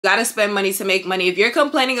gotta spend money to make money. If you're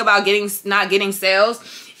complaining about not getting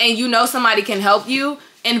sales and you know somebody can help you,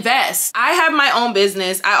 invest. I have my own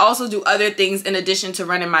business. I also do other things in addition to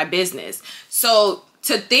running my business. So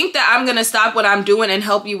to think that I'm gonna stop what I'm doing and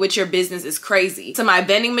help you with your business is crazy. To my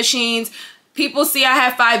vending machines, people see I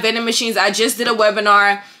have 5 vending machines. I just did a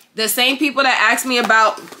webinar. The same people that asked me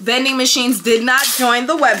about vending machines did not join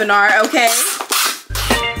the webinar, okay?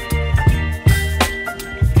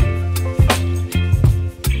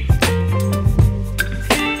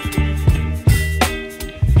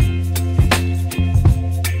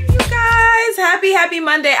 Happy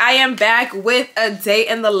Monday. I am back with a day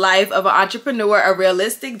in the life of an entrepreneur, a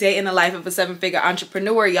realistic day in the life of a 7-figure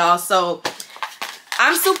entrepreneur, y'all. So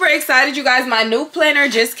I'm super excited, you guys. My new planner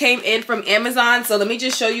just came in from Amazon. So let me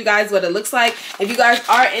just show you guys what it looks like. If you guys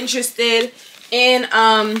are interested in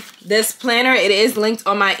this planner, it is linked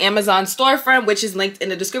on my Amazon storefront, which is linked in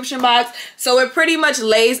the description box. So it pretty much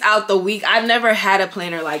lays out the week. I've never had a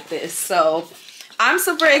planner like this, so I'm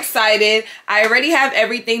super excited. I already have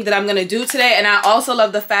everything that I'm gonna do today, and I also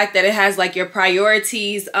love the fact that it has like your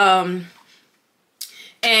priorities and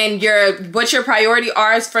what your priority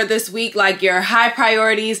are for this week, like your high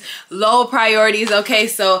priorities, low priorities. Okay,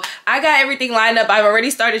 so I got everything lined up. I've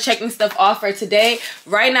already started checking stuff off for today.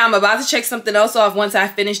 Right now I'm about to check something else off once I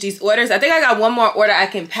finish these orders. I think I got one more order I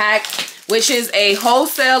can pack, which is a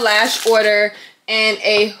wholesale lash order and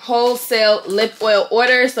a wholesale lip oil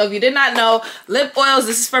order. So if you did not know, lip oils,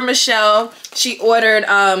 this is for Michelle. She ordered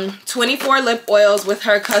 24 lip oils with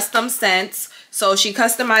her custom scents. So she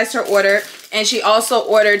customized her order, and she also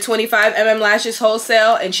ordered 25 lashes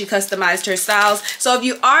wholesale, and she customized her styles. So if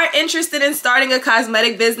you are interested in starting a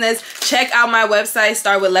cosmetic business, check out my website.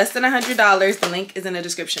 Start with less than $100. The link is in the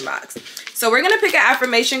description box. So we're gonna pick an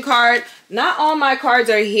affirmation card. Not all my cards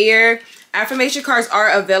are here. Affirmation cards are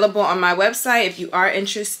available on my website if you are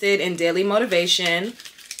interested in daily motivation.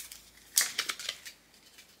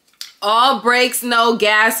 All brakes, no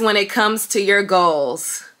gas when it comes to your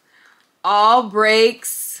goals. All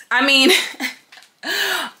brakes,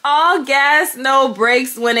 all gas, no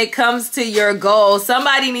brakes when it comes to your goals.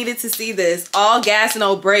 Somebody needed to see this. All gas,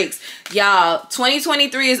 no brakes. Y'all,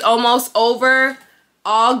 2023 is almost over.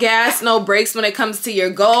 All gas, no brakes when it comes to your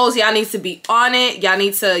goals. Y'all need to be on it. Y'all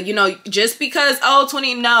need to, you know, just because,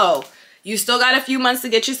 no. You still got a few months to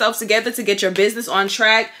get yourself together, to get your business on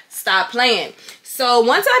track. Stop playing. So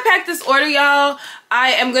once I pack this order, y'all,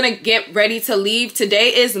 I am going to get ready to leave. Today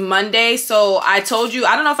is Monday. So I told you,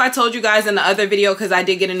 I don't know if I told you guys in the other video because I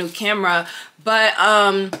did get a new camera, but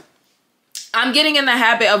I'm getting in the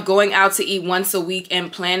habit of going out to eat once a week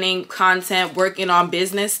and planning content, working on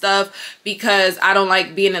business stuff, because I don't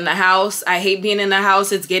like being in the house. I hate being in the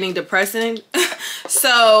house. It's getting depressing.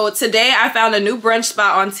 So today I found a new brunch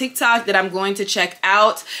spot on TikTok that I'm going to check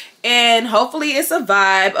out, and hopefully it's a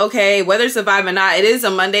vibe. Okay, whether it's a vibe or not, it is a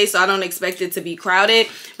Monday, so I don't expect it to be crowded,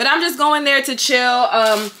 but I'm just going there to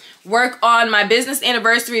chill, work on my business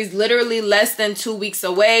anniversary. Is literally less than 2 weeks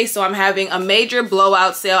away, so I'm having a major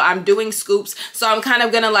blowout sale. I'm doing scoops, so I'm kind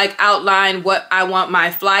of gonna like outline what I want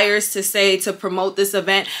my flyers to say to promote this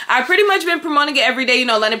event. I've pretty much been promoting it every day, you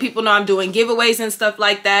know, letting people know I'm doing giveaways and stuff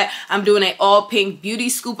like that. I'm doing an all pink beauty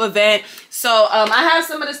scoop event. So I have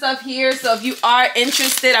some of the stuff here, so if you are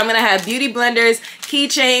interested, I'm gonna have beauty blenders,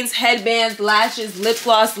 keychains, headbands, lashes, lip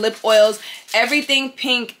gloss, lip oils, everything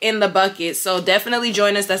pink in the bucket. So definitely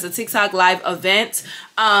join us. That's a TikTok live event.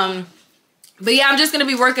 But yeah, I'm just gonna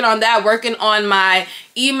be working on that, working on my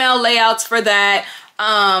email layouts for that.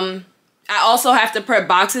 I also have to prep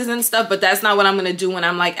boxes and stuff, but that's not what I'm gonna do when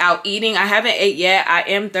I'm like out eating. I haven't ate yet. I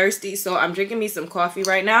am thirsty, so I'm drinking me some coffee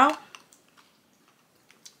right now.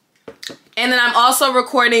 And then I'm also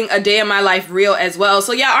recording a day in my life reel as well.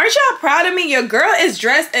 So yeah, aren't y'all proud of me? Your girl is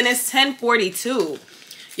dressed and it's 10:42.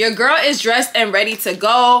 Your girl is dressed and ready to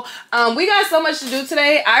go. We got so much to do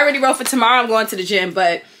today. I already wrote for tomorrow. I'm going to the gym,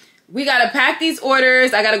 but we got to pack these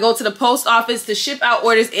orders. I got to go to the post office to ship out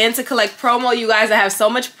orders and to collect promo. You guys, I have so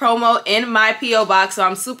much promo in my P.O. box, so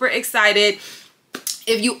I'm super excited.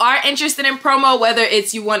 If you are interested in promo, whether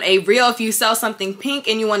it's you want a reel, if you sell something pink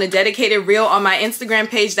and you want a dedicated reel on my Instagram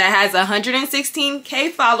page that has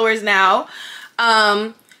 116K followers now,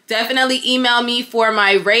 definitely email me for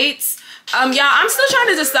my rates. Y'all, I'm still trying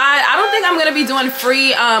to decide. I don't think I'm gonna be doing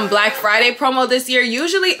free Black Friday promo this year.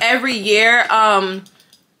 Usually every year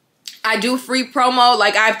I do free promo.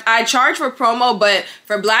 Like I charge for promo, but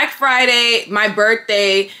for Black Friday, my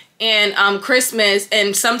birthday, and Christmas,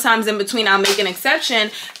 and sometimes in between I'll make an exception.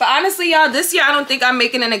 But honestly, y'all, this year I don't think I'm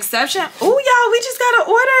making an exception. Oh, y'all, we just got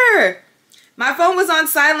an order. My phone was on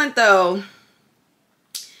silent though.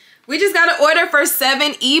 We just got an order for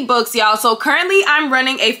 7 ebooks, y'all. So currently I'm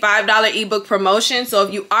running a $5 ebook promotion. So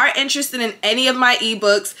if you are interested in any of my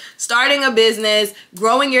ebooks, starting a business,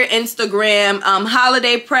 growing your Instagram,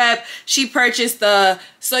 holiday prep, she purchased the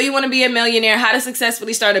So You Want to Be a Millionaire, How to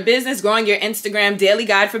Successfully Start a Business, Growing Your Instagram, Daily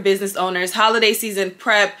Guide for Business Owners, Holiday Season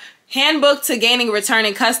Prep, Handbook to Gaining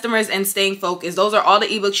Returning Customers and Staying Focused. Those are all the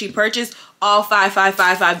ebooks she purchased, all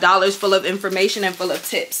 $5 full of information and full of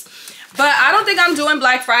tips. But I don't think I'm doing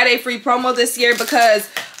Black Friday free promo this year because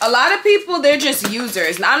a lot of people, they're just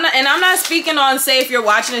users. And I'm not speaking on, say, if you're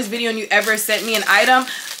watching this video and you ever sent me an item,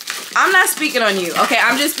 I'm not speaking on you, okay?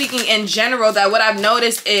 I'm just speaking in general that what I've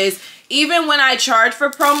noticed is even when I charge for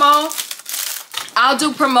promo, I'll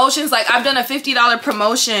do promotions. Like I've done a $50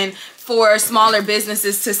 promotion for smaller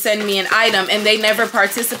businesses to send me an item and they never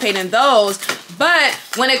participate in those. But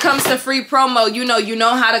when it comes to free promo, you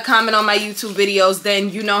know how to comment on my YouTube videos, then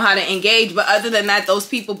you know how to engage. But other than that, those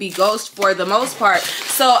people be ghost for the most part.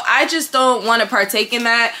 So I just don't want to partake in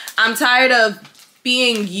that. I'm tired of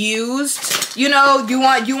being used. You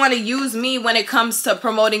want to use me when it comes to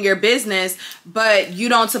promoting your business, but you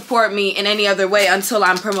don't support me in any other way until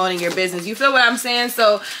I'm promoting your business. You feel what I'm saying?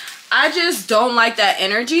 So I just don't like that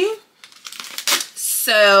energy.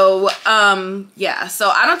 So, yeah. So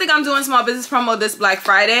I don't think I'm doing small business promo this Black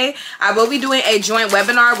Friday. I will be doing a joint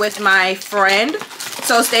webinar with my friend.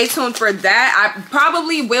 So stay tuned for that. I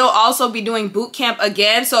probably will also be doing boot camp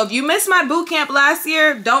again. So if you missed my boot camp last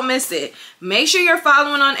year, don't miss it. Make sure you're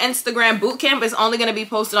following on Instagram. Boot camp is only going to be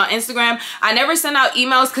posted on Instagram. I never send out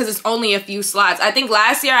emails because it's only a few slots. I think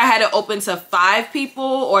last year I had it open to 5 people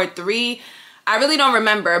or 3. I really don't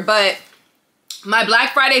remember, but my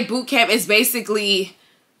Black Friday boot camp is basically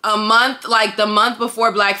a month, like the month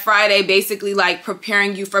before Black Friday, basically like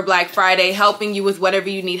preparing you for Black Friday, helping you with whatever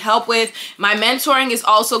you need help with. My mentoring is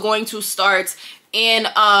also going to start in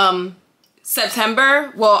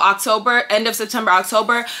September, well, October, end of September,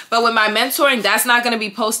 October. But with my mentoring, that's not going to be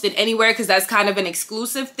posted anywhere because that's kind of an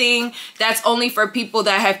exclusive thing. That's only for people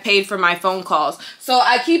that have paid for my phone calls. So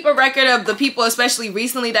I keep a record of the people, especially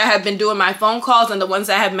recently, that have been doing my phone calls, and the ones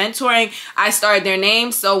that have mentoring, I started their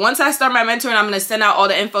names. So once I start my mentoring, I'm going to send out all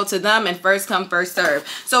the info to them, and first come, first serve.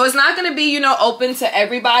 So it's not going to be, open to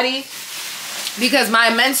everybody, because my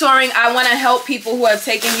mentoring, I want to help people who have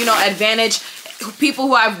taken, advantage, people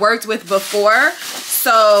who I've worked with before.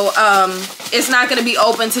 So it's not going to be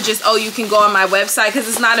open to just, oh, you can go on my website, because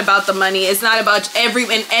it's not about the money. It's not about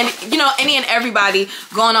any and everybody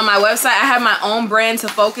going on my website. I have my own brand to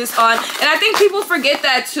focus on, and I think people forget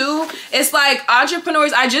that too. It's like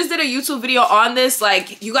entrepreneurs, I just did a YouTube video on this.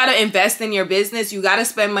 Like, you got to invest in your business. You got to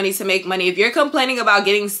spend money to make money. If you're complaining about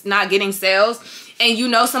not getting sales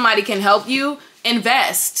and somebody can help you,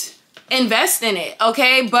 invest in it,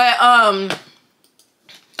 okay? But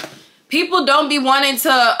people don't be wanting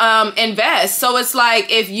to invest. So it's like,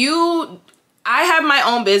 I have my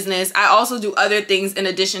own business. I also do other things in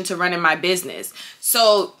addition to running my business.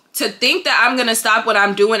 So to think that I'm going to stop what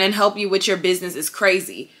I'm doing and help you with your business is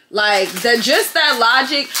crazy. Like, just that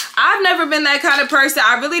logic, I've never been that kind of person.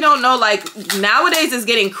 I really don't know. Like, nowadays it's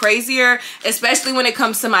getting crazier, especially when it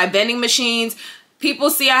comes to my vending machines. People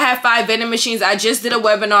see I have 5 vending machines. I just did a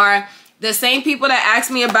webinar. The same people that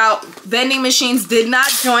asked me about vending machines did not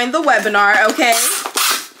join the webinar, okay?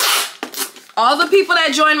 All the people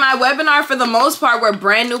that joined my webinar, for the most part, were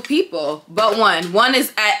brand new people. But one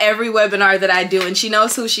is at every webinar that I do, and she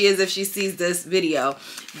knows who she is if she sees this video.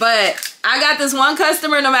 But I got this one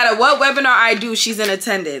customer, no matter what webinar I do, she's in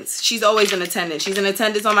attendance. She's always in attendance. She's in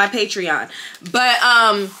attendance on my Patreon.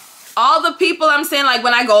 But all the people, I'm saying, like,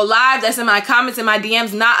 when I go live, that's in my comments and my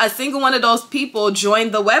DMs, not a single one of those people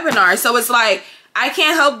joined the webinar. So it's like, I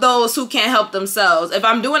can't help those who can't help themselves. If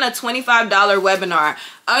I'm doing a $25 webinar,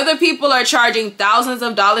 other people are charging thousands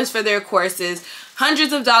of dollars for their courses,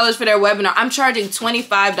 hundreds of dollars for their webinar. I'm charging $25.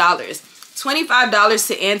 $25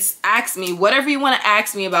 to ask me whatever you want to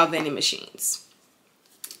ask me about vending machines.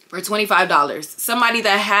 For $25. Somebody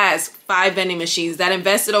that has 5 vending machines, that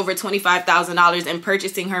invested over $25,000 in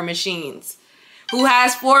purchasing her machines, who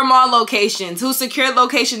has 4 mall locations, who secured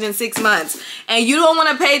locations in 6 months, and you don't want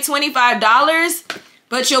to pay $25,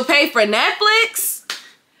 but you'll pay for Netflix,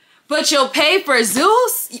 but you'll pay for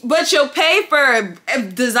Zeus, but you'll pay for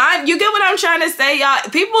design. You get what I'm trying to say, y'all?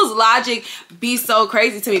 People's logic be so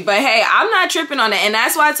crazy to me. But hey, I'm not tripping on it. And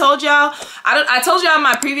that's why I told y'all, I told y'all in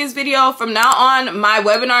my previous video, from now on, my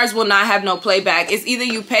webinars will not have no playback. It's either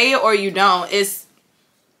you pay it or you don't. It's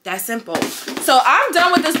that simple. So I'm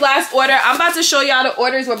done with this last order. I'm about to show y'all the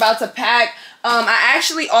orders we're about to pack. I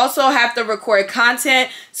actually also have to record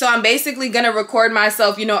content. So I'm basically going to record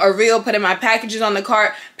myself, you know, a reel, putting my packages on the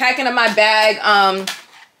cart, packing up my bag.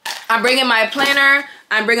 I'm bringing my planner.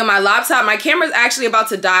 I'm bringing my laptop. My camera's actually about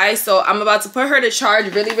to die, so I'm about to put her to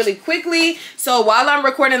charge really, really quickly. So while I'm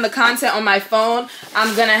recording the content on my phone,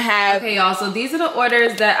 I'm gonna have... Okay, y'all, so these are the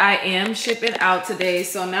orders that I am shipping out today.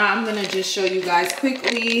 So now I'm gonna just show you guys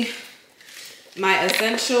quickly my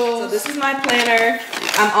essentials. So this is my planner.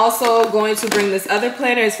 I'm also going to bring this other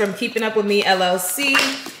planner. It's from Keeping Up With Me LLC.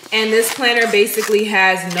 And this planner basically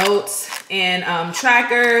has notes and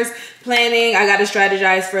trackers, planning. I got to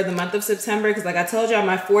strategize for the month of September because like I told y'all,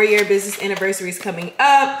 my 4-year business anniversary is coming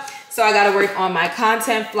up. So I got to work on my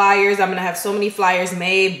content flyers. I'm going to have so many flyers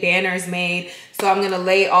made, banners made. So I'm going to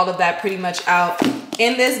lay all of that pretty much out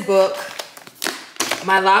in this book,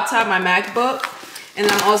 my laptop, my MacBook.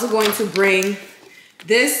 And I'm also going to bring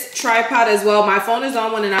this tripod as well. My phone is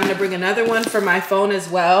on one and I'm going to bring another one for my phone as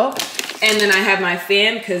well. And then I have my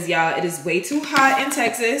fan because y'all, it is way too hot in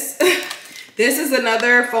Texas. This is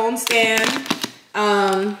another phone stand,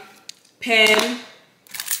 pen,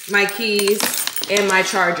 my keys, and my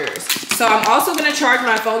chargers. So I'm also gonna charge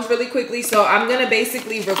my phones really quickly. So I'm gonna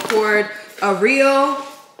basically record a reel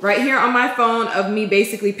right here on my phone of me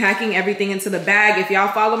basically packing everything into the bag. If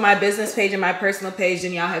y'all follow my business page and my personal page,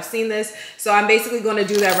 then y'all have seen this. So I'm basically gonna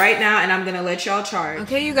do that right now and I'm gonna let y'all charge.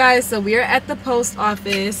 Okay, you guys, so we're at the post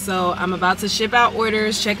office. So I'm about to ship out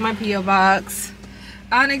orders, check my P.O. box.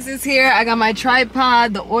 Onyx is here. I got my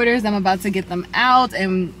tripod, the orders. I'm about to get them out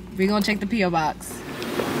and we're gonna check the P.O. box.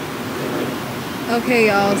 Okay,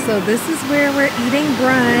 y'all, so this is where we're eating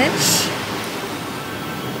brunch.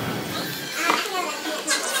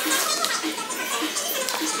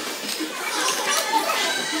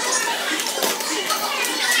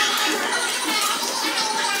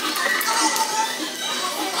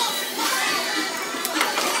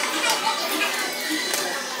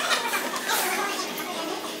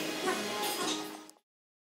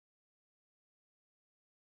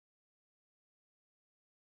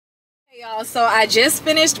 Y'all, so I just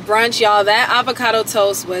finished brunch, y'all. That avocado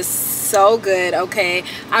toast was so good. Okay,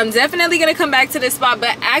 I'm definitely gonna come back to this spot,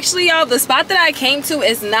 but actually, y'all, the spot that I came to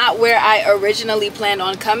is not where I originally planned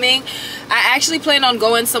on coming. I actually planned on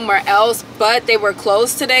going somewhere else, but they were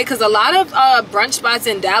closed today because a lot of brunch spots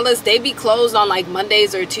in Dallas, they be closed on like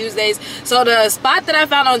Mondays or Tuesdays. So the spot that I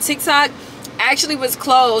found on TikTok actually was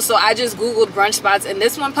closed, so I just googled brunch spots and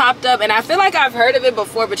this one popped up, and I feel like I've heard of it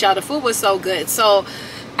before, but y'all, the food was so good. So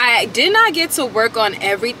I did not get to work on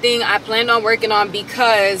everything I planned on working on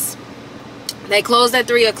because they closed at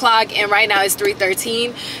 3 o'clock and right now it's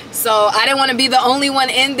 3:13. So I didn't want to be the only one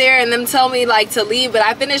in there and them tell me like to leave, but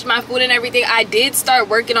I finished my food and everything. I did start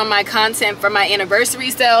working on my content for my anniversary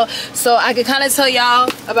sale, so I could kind of tell y'all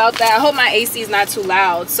about that. I hope my AC is not too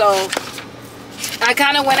loud. So I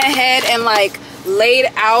kind of went ahead and like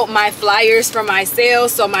laid out my flyers for my sale.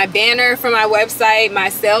 So my banner for my website, my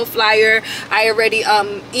sale flyer, I already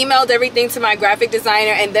emailed everything to my graphic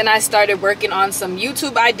designer, and then I started working on some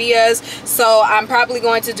YouTube ideas. So I'm probably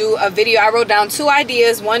going to do a video. I wrote down 2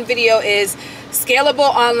 ideas. One video is scalable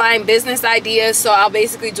online business ideas, so I'll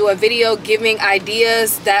basically do a video giving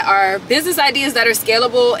ideas that are business ideas that are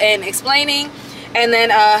scalable and explaining, and then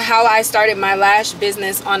how I started my lash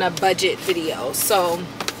business on a budget video. So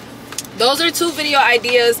those are 2 video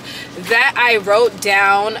ideas that I wrote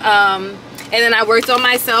down, and then I worked on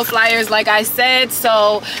my sale flyers like I said.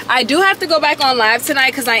 So I do have to go back on live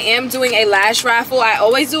tonight because I am doing a lash raffle. I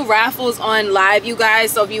always do raffles on live, you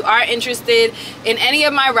guys, so if you are interested in any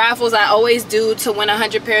of my raffles, I always do to win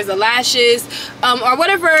 100 pairs of lashes or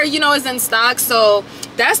whatever, you know, is in stock. So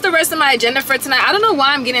that's the rest of my agenda for tonight. I don't know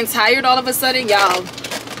why I'm getting tired all of a sudden, y'all.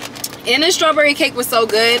 And the strawberry cake was so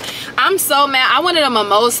good. I'm so mad. I wanted a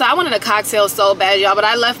mimosa. I wanted a cocktail so bad, y'all, but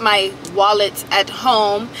I left my wallet at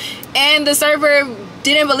home and the server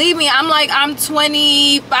didn't believe me. I'm like, I'm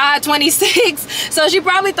 25, 26. So she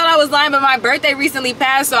probably thought I was lying, but my birthday recently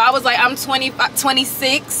passed, so I was like, I'm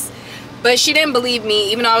 26. But she didn't believe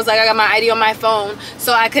me, even though I was like, I got my ID on my phone.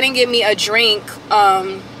 So I couldn't get me a drink.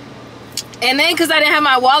 And then because I didn't have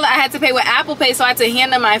my wallet, I had to pay with Apple Pay, so I had to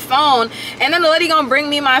hand them my phone. And then the lady gonna bring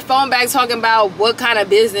me my phone back talking about what kind of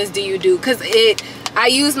business do you do? Because I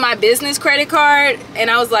used my business credit card, and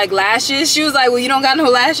I was like, lashes? She was like, well, you don't got no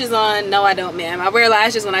lashes on. No, I don't, ma'am. I wear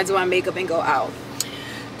lashes when I do my makeup and go out.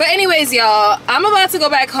 But anyways, y'all, I'm about to go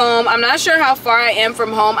back home. I'm not sure how far I am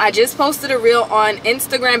from home. I just posted a reel on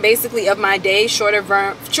Instagram basically of my day, shorter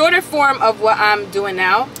form of what I'm doing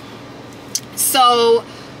now. So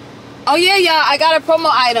Oh yeah, y'all, I got a promo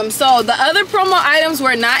item. So the other promo items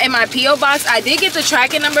were not in my P.O. box. I did get the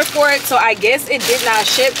tracking number for it, so I guess it did not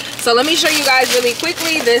ship. So let me show you guys really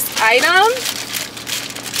quickly this item.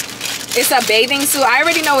 It's a bathing suit. I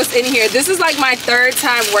already know what's in here. This is like my 3rd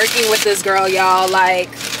time working with this girl, y'all.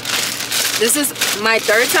 Like, this is my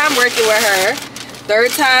 3rd time working with her.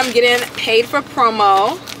 3rd time getting paid for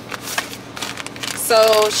promo.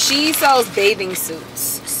 So she sells bathing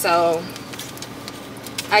suits. So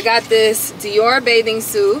I got this Dior bathing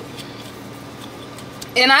suit.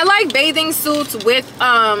 And I like bathing suits with,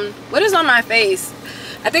 what is on my face?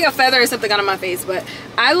 I think a feather or something got on my face, but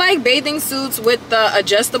I like bathing suits with the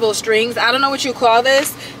adjustable strings. I don't know what you call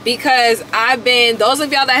this, because I've been, those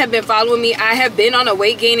of y'all that have been following me, I have been on a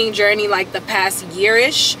weight gaining journey like the past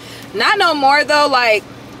year-ish. Not no more though, like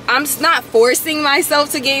I'm not forcing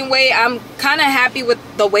myself to gain weight. I'm kind of happy with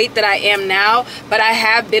the weight that I am now, but I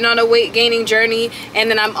have been on a weight gaining journey,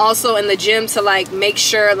 and then I'm also in the gym to like make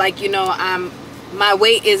sure, like, you know, my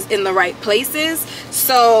weight is in the right places.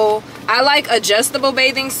 So I like adjustable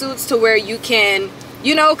bathing suits to where you can,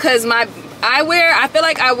 you know, because I feel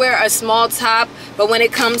like I wear a small top, but when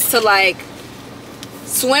it comes to like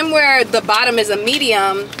swimwear, the bottom is a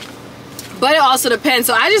medium. But it also depends.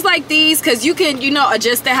 So I just like these because you can, you know,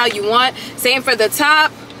 adjust it how you want. Same for the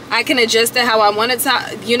top. I can adjust it how I want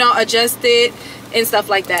to, you know, adjust it and stuff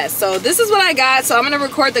like that. So this is what I got. So I'm going to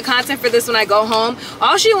record the content for this when I go home.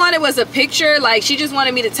 All she wanted was a picture. Like, she just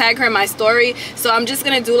wanted me to tag her in my story. So I'm just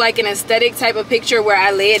going to do like an aesthetic type of picture where I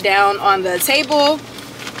lay it down on the table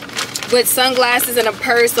with sunglasses and a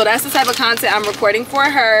purse. So that's the type of content I'm recording for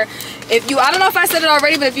her. If you, I don't know if I said it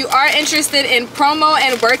already, but if you are interested in promo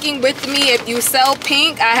and working with me, if you sell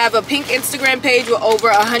pink, I have a pink Instagram page with over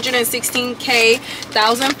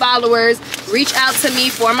 116,000 followers. Reach out to me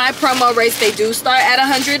for my promo rates. They do start at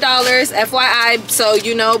 $100, FYI. So,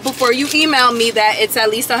 you know, before you email me that it's at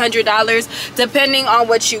least $100, depending on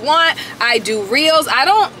what you want. I do reels.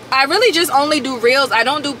 I really just only do reels. I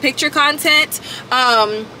don't do picture content.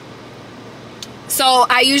 So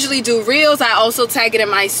I usually do reels. I also tag it in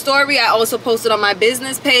my story. I also post it on my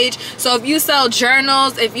business page. So if you sell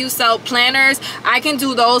journals, if you sell planners, I can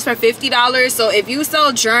do those for $50. So if you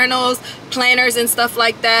sell journals, planners and stuff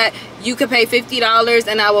like that, you could pay $50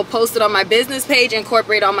 and I will post it on my business page,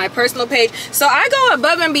 incorporate on my personal page. So I go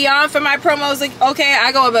above and beyond for my promos. Like, okay,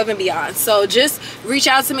 I go above and beyond. So just reach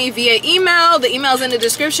out to me via email. The email's in the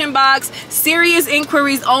description box. Serious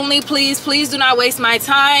inquiries only, please. Please do not waste my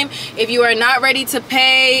time. If you are not ready to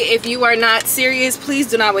pay, if you are not serious, please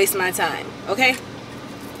do not waste my time, okay?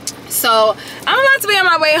 So I'm about to be on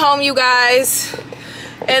my way home, you guys.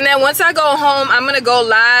 And then once I go home, I'm gonna go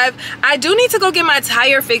live. I do need to go get my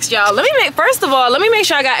tire fixed, y'all. First of all, let me make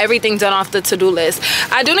sure I got everything done off the to-do list.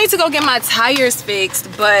 I do need to go get my tires fixed,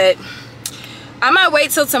 but I might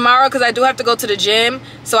wait till tomorrow because I do have to go to the gym.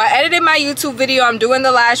 So I edited my YouTube video. I'm doing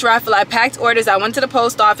the lash raffle. I packed orders. I went to the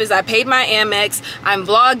post office. I paid my Amex. I'm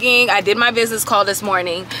vlogging. I did my business call this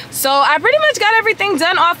morning. So I pretty much got everything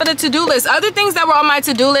done off of the to-do list. Other things that were on my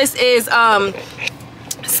to-do list is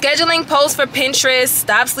scheduling posts for Pinterest.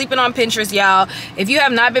 Stop sleeping on Pinterest, y'all. If you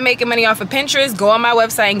have not been making money off of Pinterest, go on my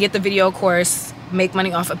website and get the video course, Make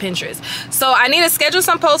Money Off of Pinterest. So I need to schedule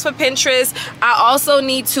some posts for Pinterest. I also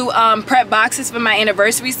need to prep boxes for my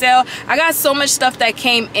anniversary sale. I got so much stuff that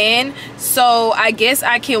came in, so I guess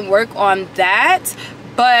I can work on that.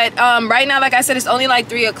 But right now, like I said, it's only like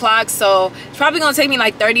 3 o'clock, so it's probably gonna take me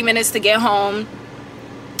like 30 minutes to get home.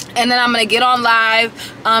 And then I'm gonna get on live,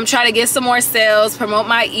 try to get some more sales, promote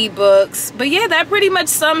my ebooks. But yeah, that pretty much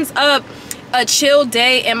sums up a chill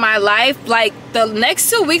day in my life. Like, the next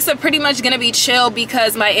 2 weeks are pretty much gonna be chill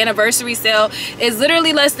because my anniversary sale is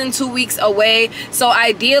literally less than 2 weeks away. So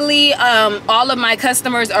ideally, all of my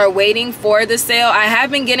customers are waiting for the sale. I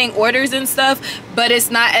have been getting orders and stuff, but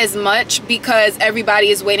it's not as much because everybody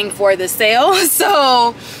is waiting for the sale.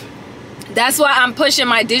 So that's why I'm pushing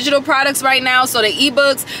my digital products right now. So the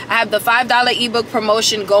ebooks, I have the $5 ebook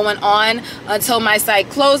promotion going on until my site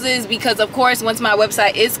closes, because of course once my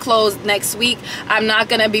website is closed next week, I'm not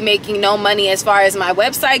gonna be making no money as far as my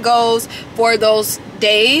website goes for those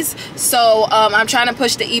days. So I'm trying to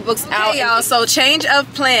push the ebooks out, y'all. So change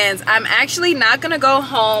of plans. I'm actually not gonna go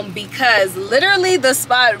home because literally the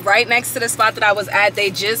spot right next to the spot that I was at, they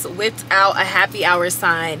just whipped out a happy hour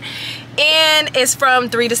sign. And it's from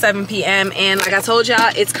 3 to 7 p.m. and like I told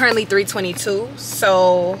y'all, it's currently 3:22.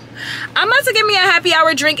 So I'm about to get me a happy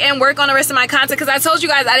hour drink and work on the rest of my content, because I told you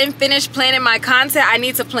guys I didn't finish planning my content. I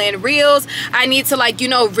need to plan reels. I need to, like, you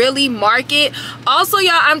know, really market. Also,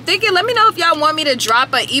 y'all, I'm thinking, let me know if y'all want me to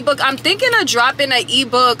drop an ebook. I'm thinking of dropping an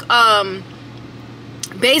ebook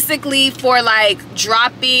basically for like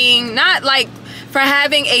dropping, not like for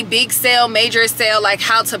having a big sale, major sale, like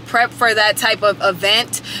how to prep for that type of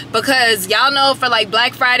event. Because y'all know for like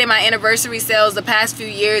Black Friday, my anniversary sales the past few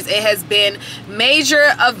years, it has been major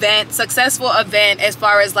event, successful event as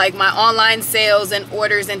far as like my online sales and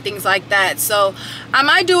orders and things like that. So I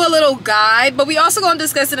might do a little guide, but we also gonna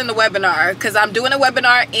discuss it in the webinar, because I'm doing a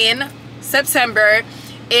webinar in September.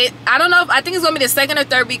 I don't know, I think it's gonna be the 2nd or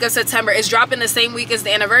 3rd week of September. It's dropping the same week as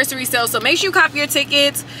the anniversary sale, so make sure you copy your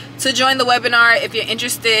tickets to join the webinar if you're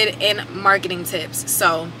interested in marketing tips.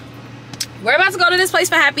 So we're about to go to this place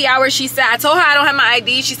for happy hour. She said, I told her I don't have my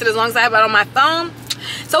ID. She said as long as I have it on my phone.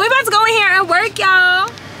 So we're about to go in here and work, y'all.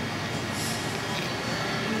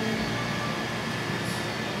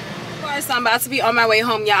 So I'm about to be on my way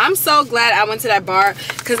home, y'all. I'm so glad I went to that bar,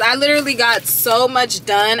 because I literally got so much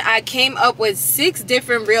done. I came up with 6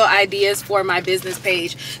 different real ideas for my business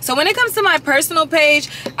page. So when it comes to my personal page,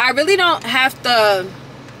 I really don't have to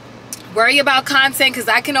worry about content, because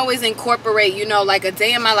I can always incorporate, you know, like a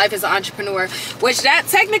day in my life as an entrepreneur, which that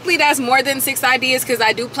technically that's more than 6 ideas, because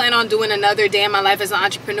I do plan on doing another day in my life as an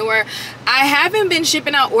entrepreneur. I haven't been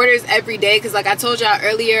shipping out orders every day, because like I told y'all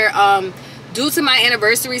earlier, due to my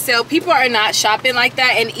anniversary sale, people are not shopping like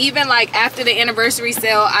that. And even like after the anniversary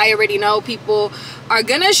sale, I already know people are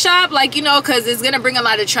gonna shop, like, you know, because it's gonna bring a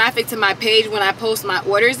lot of traffic to my page when I post my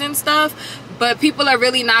orders and stuff. But people are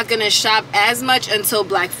really not gonna shop as much until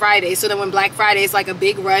Black Friday. So then when Black Friday is like a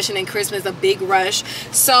big rush, and then Christmas a big rush.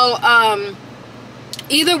 So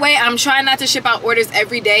either way, I'm trying not to ship out orders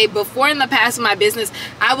every day. Before, in the past of my business,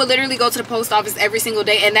 I would literally go to the post office every single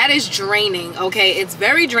day, and that is draining, okay? It's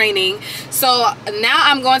very draining. So now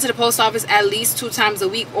I'm going to the post office at least 2 times a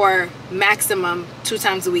week, or maximum 2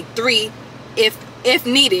 times a week, 3 if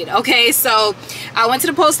needed, okay? So I went to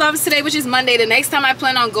the post office today, which is Monday. The next time I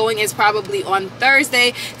plan on going is probably on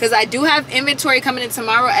Thursday, because I do have inventory coming in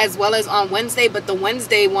tomorrow as well as on Wednesday. But the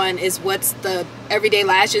Wednesday one is what's the Everyday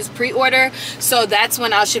Lashes pre-order, so that's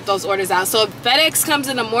when I'll ship those orders out. So if FedEx comes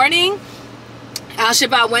in the morning, I'll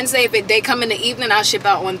ship out Wednesday. If they come in the evening, I'll ship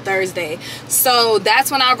out on Thursday. So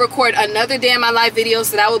that's when I'll record another day in my life video.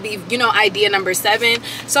 So that will be, you know, idea number 7.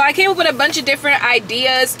 So I came up with a bunch of different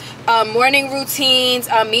ideas, morning routines,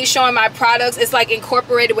 me showing my products. It's like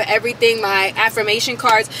incorporated with everything, my affirmation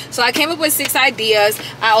cards. So I came up with 6 ideas.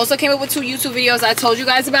 I also came up with 2 YouTube videos I told you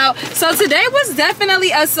guys about. So today was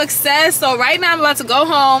definitely a success. So right now I'm about to go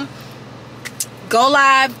home, go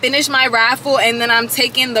live, finish my raffle, and then I'm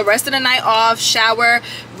taking the rest of the night off, shower,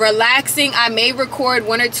 relaxing. I may record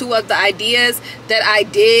 1 or 2 of the ideas that I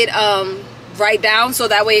did write down, so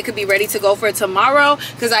that way it could be ready to go for tomorrow,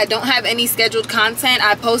 because I don't have any scheduled content.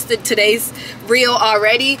 I posted today's reel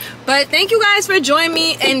already. But thank you guys for joining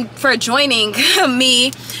me and for joining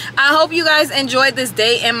me. I hope you guys enjoyed this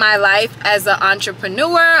day in my life as an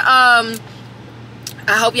entrepreneur.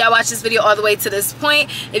 I hope y'all watch this video all the way to this point.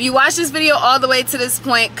 If you watch this video all the way to this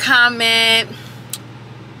point, comment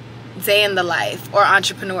day in the life or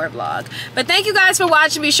entrepreneur vlog. But thank you guys for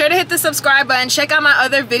watching. Be sure to hit the subscribe button. Check out my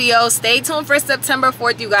other videos. Stay tuned for September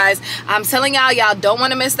 4th, you guys. I'm telling y'all, y'all don't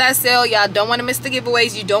want to miss that sale. Y'all don't want to miss the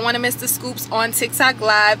giveaways. You don't want to miss the scoops on TikTok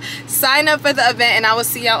Live. Sign up for the event, and I will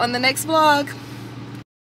see y'all on the next vlog.